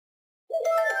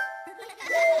We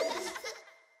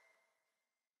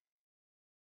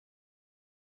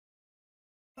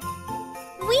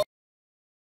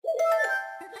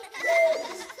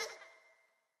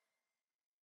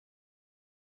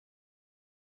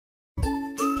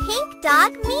Pink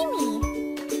Dog Mimi.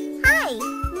 Hi,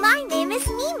 my name is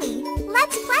Mimi.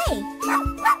 Let's play.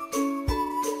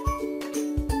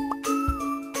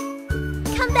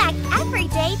 Come back every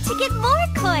day to get more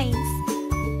coins.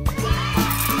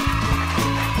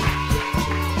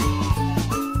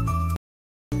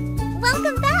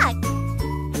 Welcome back.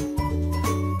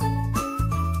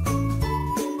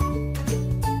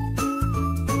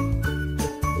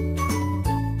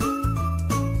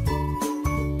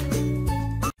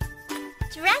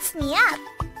 Dress me up.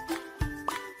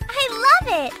 I love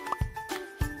it.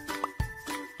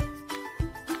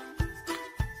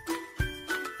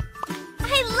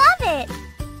 I love it.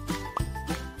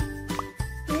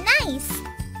 Nice.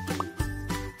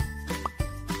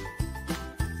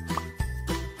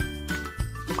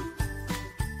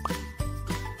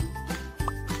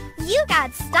 You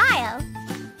got style.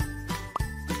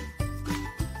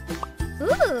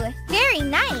 Ooh, very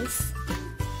nice.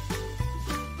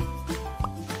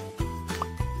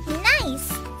 Nice.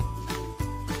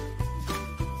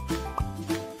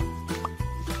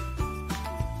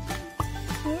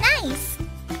 Nice.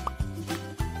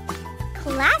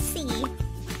 Classy.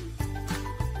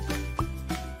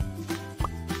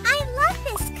 I love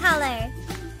this color.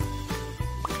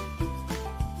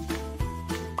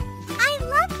 I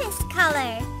love this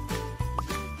color.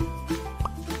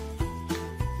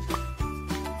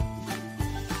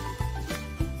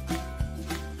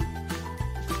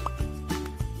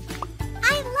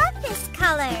 I love this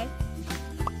color.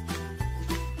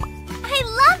 I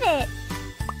love it.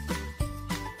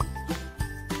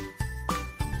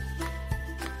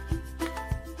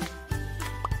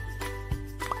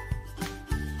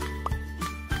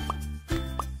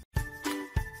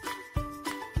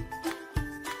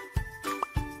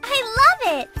 I love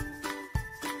it.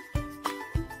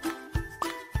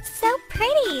 So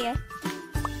pretty.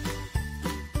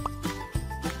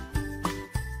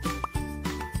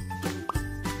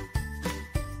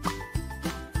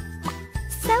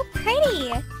 So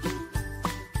pretty.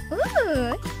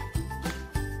 Ooh.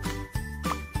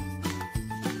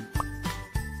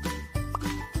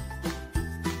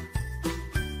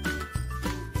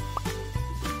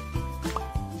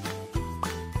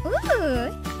 Ooh.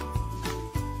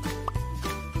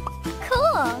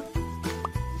 Cool.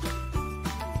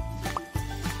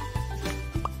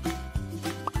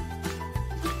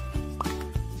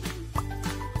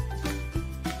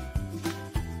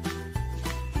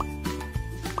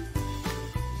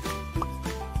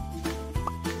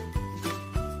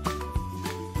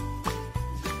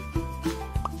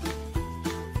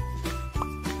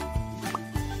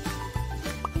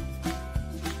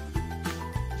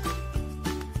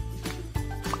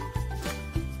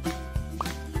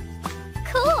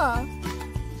 Cool.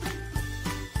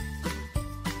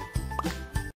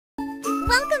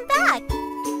 Welcome back.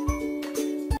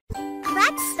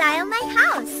 Let's style my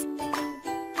house.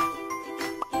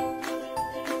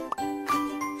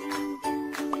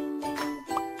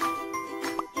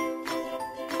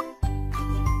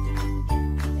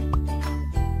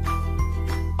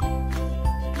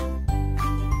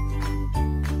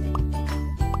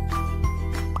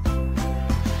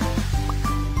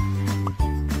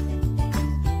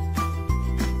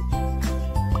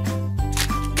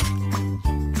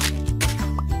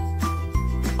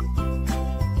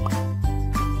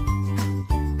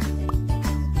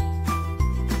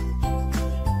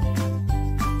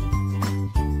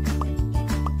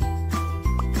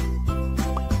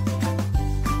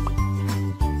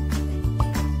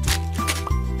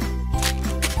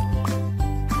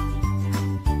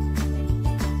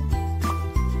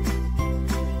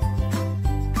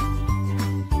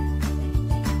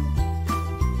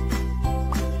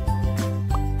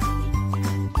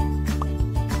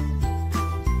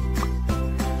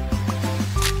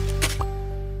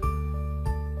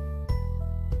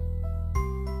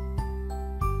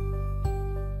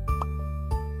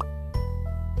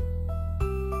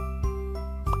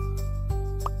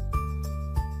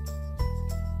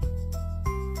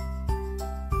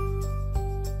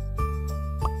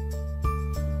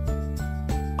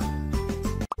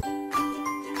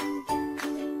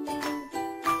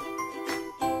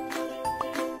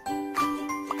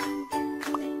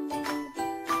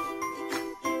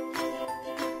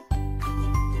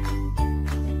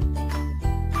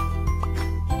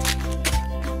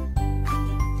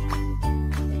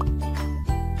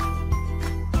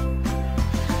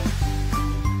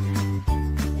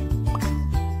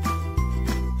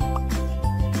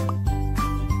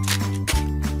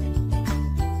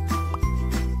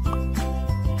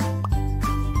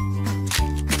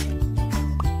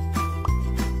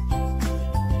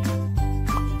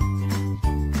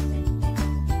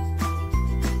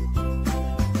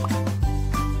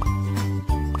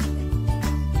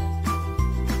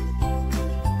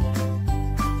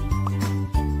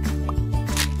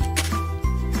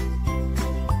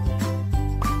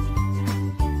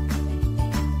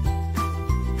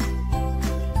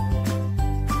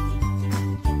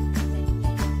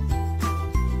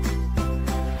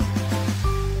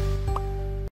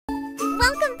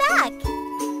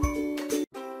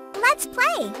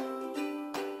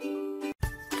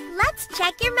 Let's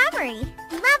check your memory.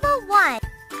 Level 1.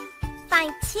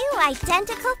 Find 2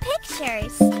 identical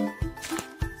pictures.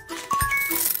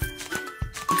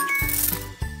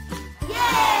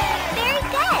 Yay! Very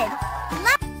good.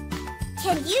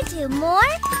 Can you do more?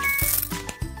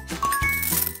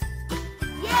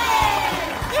 Yay!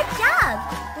 Good job.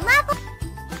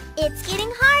 It's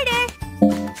getting harder.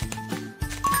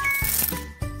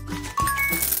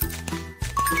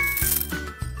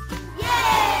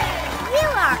 You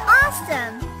are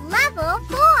awesome! Level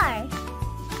 4!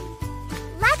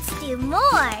 Let's do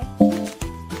more!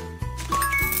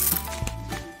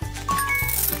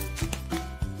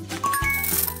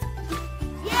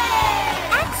 Yay!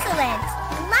 Excellent!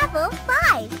 Level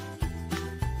 5!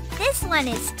 This one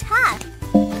is tough.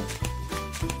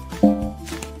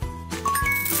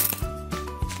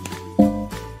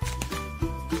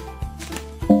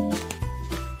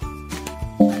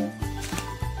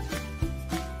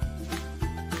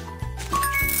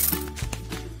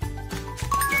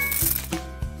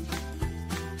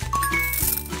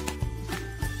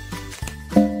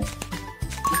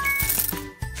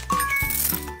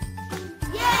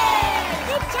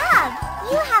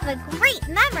 You have a great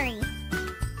memory.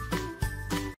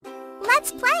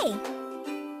 Let's play.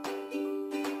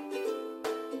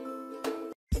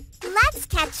 Let's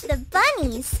catch the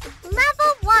bunnies.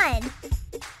 Level 1.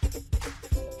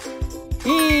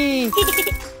 Very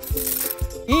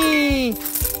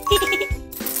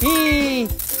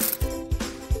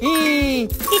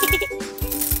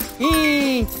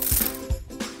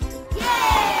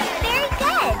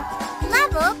good.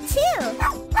 Level 2.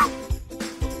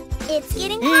 It's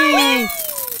getting harder.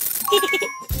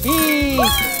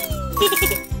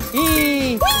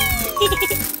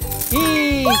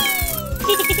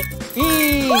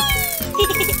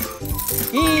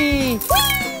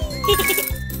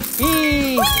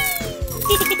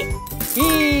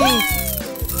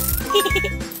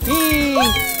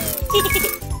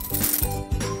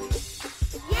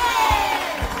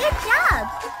 Good job.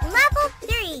 Level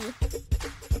 3.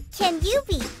 Can you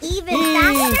be even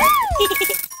faster?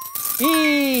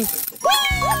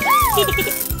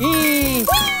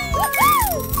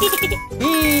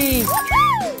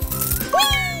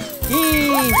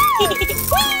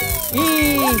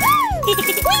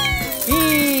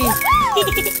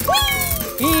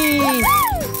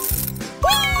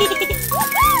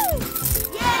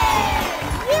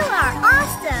 You are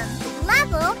awesome!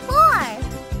 Level 4!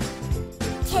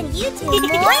 Can you do more?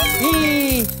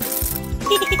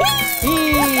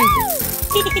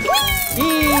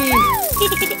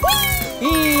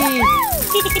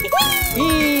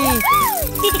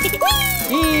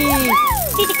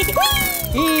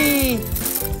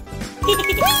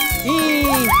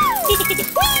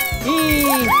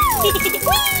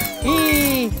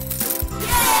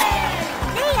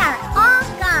 They are all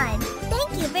gone.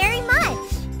 Thank you very much.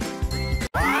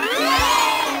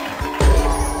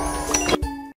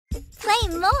 Play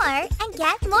more and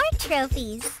get more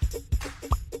trophies.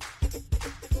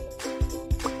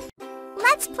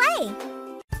 Let's play.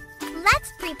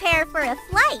 Let's prepare for a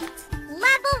flight.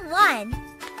 Level 1.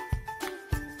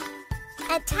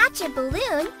 Attach a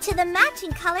balloon to the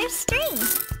matching color string.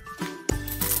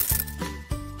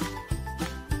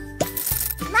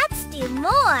 Let's do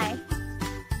more.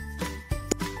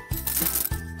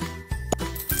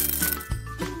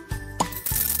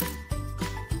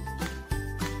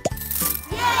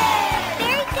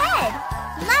 Very good.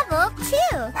 Level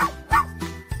 2.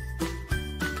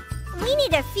 We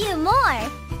need a few more.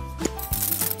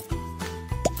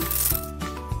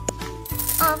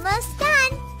 Almost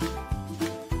done.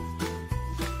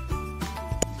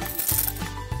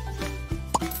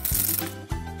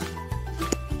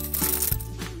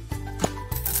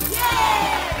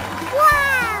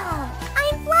 Wow!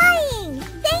 I'm flying!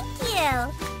 Thank you!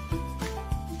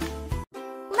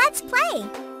 Let's play.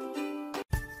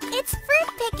 It's fruit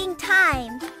picking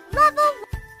time. Level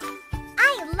 1.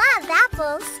 I love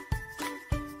apples.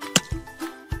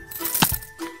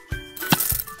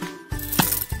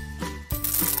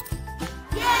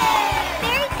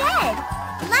 Very good.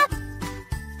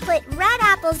 Put red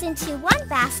apples into one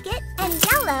basket and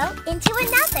yellow into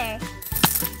another.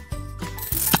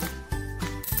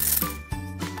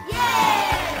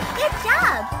 Good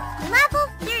job! Level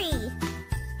 3.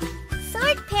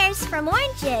 Sort pears from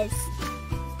oranges.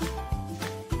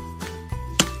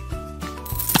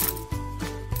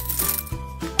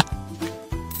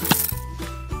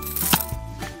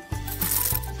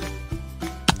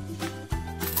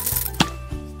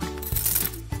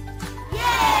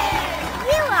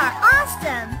 You are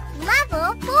awesome! Level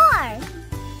 4.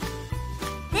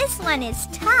 This one is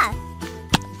tough.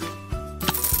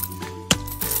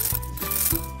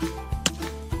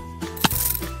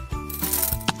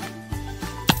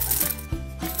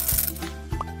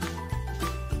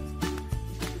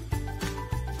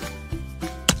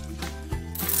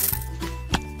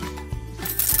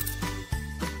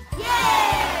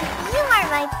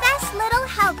 nice little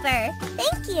helper.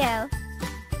 Thank you.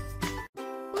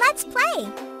 Let's play.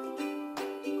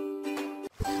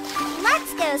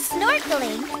 Let's go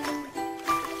snorkeling.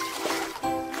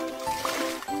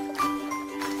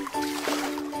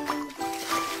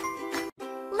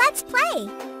 Let's play.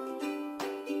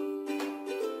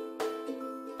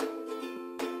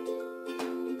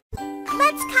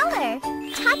 Let's color.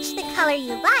 Touch the color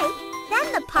you like,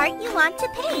 then the part you want to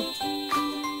paint.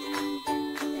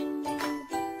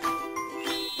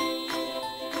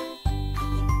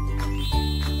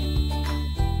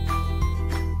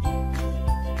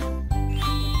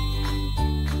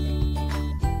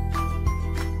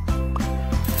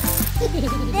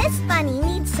 This bunny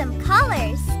needs some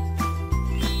colors.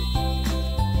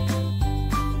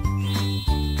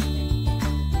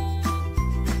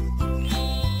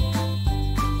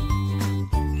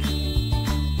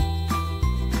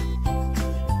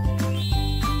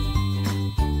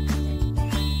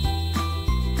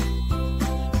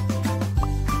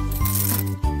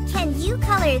 Can you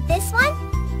color this one?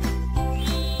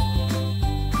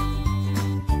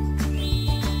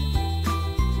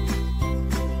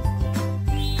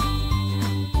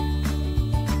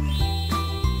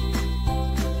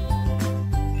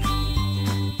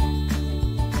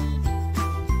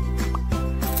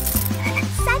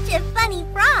 Such a funny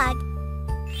frog!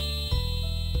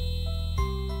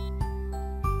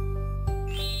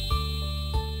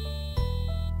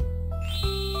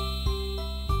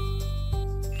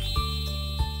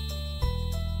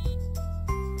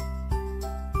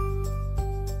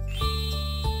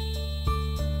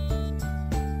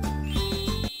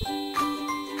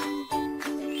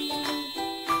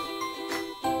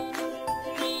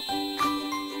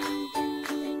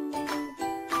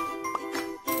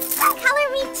 Color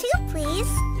me too,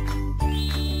 please.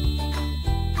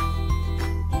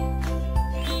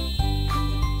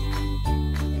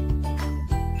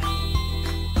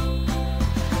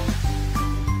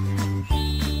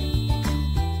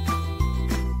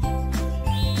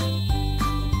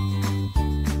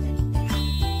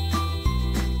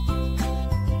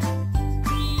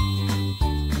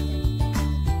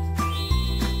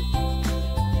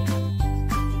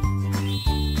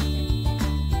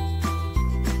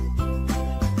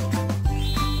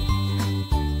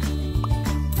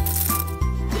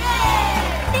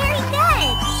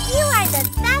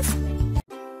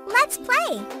 Let's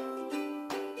play!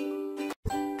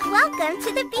 Welcome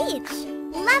to the beach!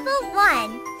 Level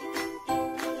 1.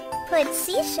 Put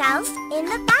seashells in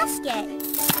the basket.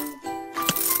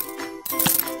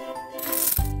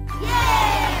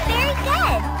 Yay! Very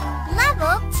good!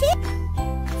 Level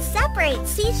 2. Separate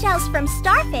seashells from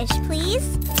starfish,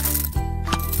 please.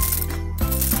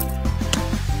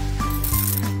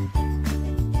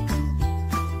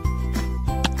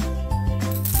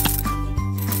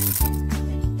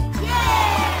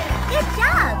 Good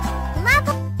job!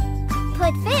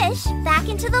 Put fish back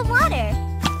into the water.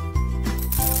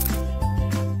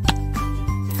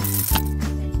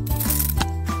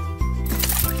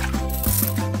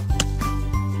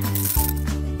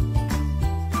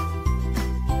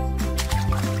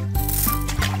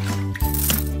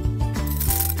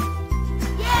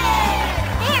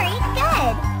 Very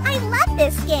good! I love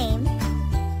this game.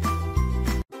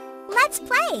 Let's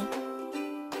play.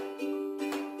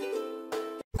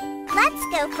 Let's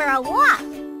go for a walk.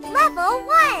 Level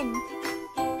 1.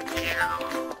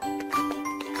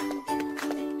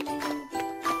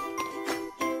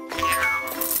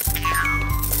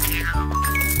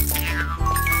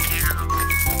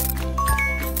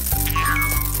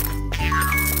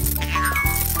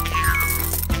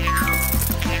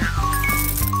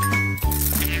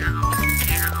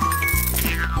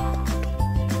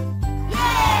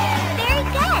 Very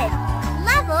good.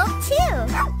 Level 2.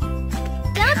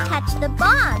 Don't touch the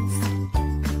bombs.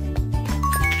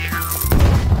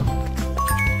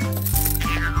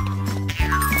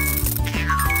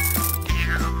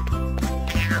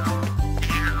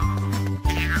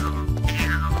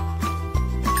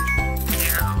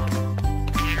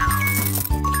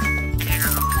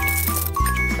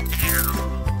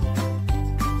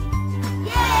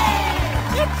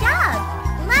 Good job!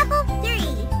 Level 3.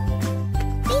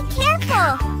 Be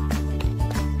careful!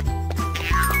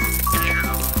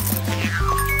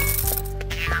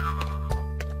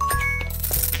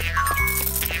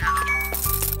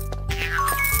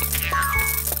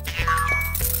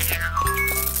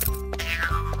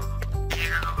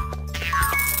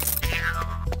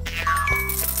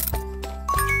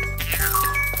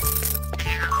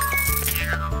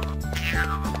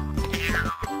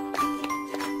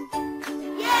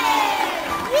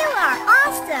 You are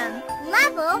awesome!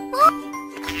 Level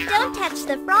 4. Don't touch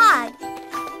the frog.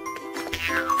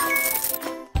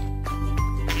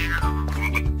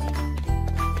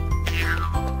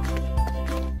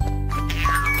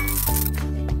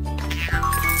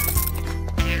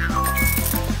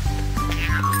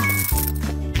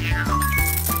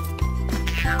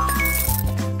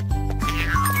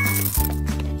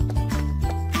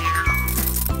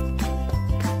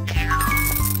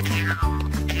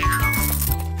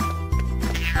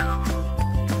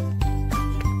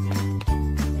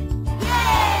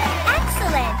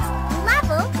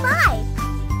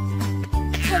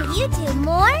 Can you do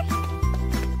more?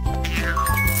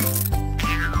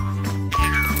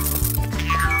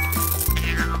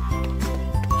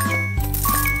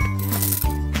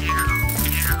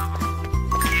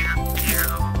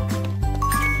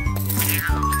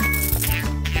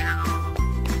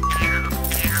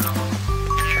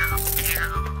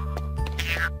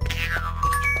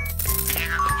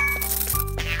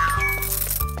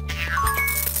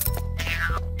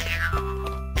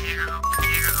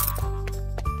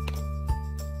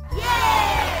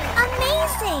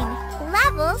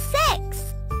 Level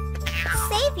 6.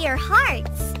 Save your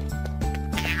hearts.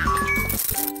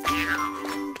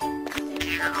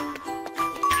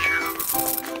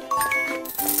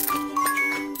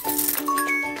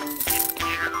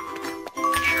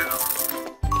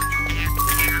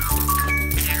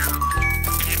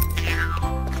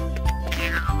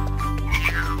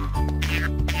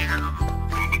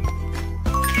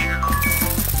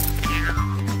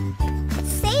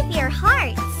 Save your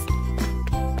hearts.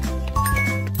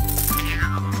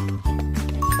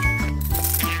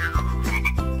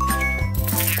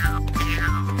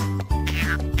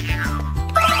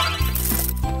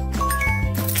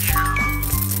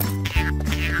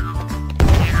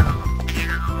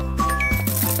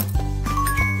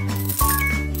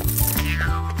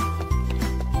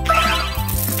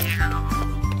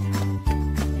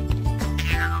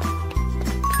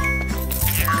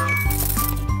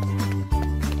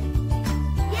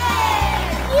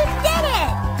 You did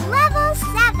it! Level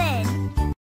 7!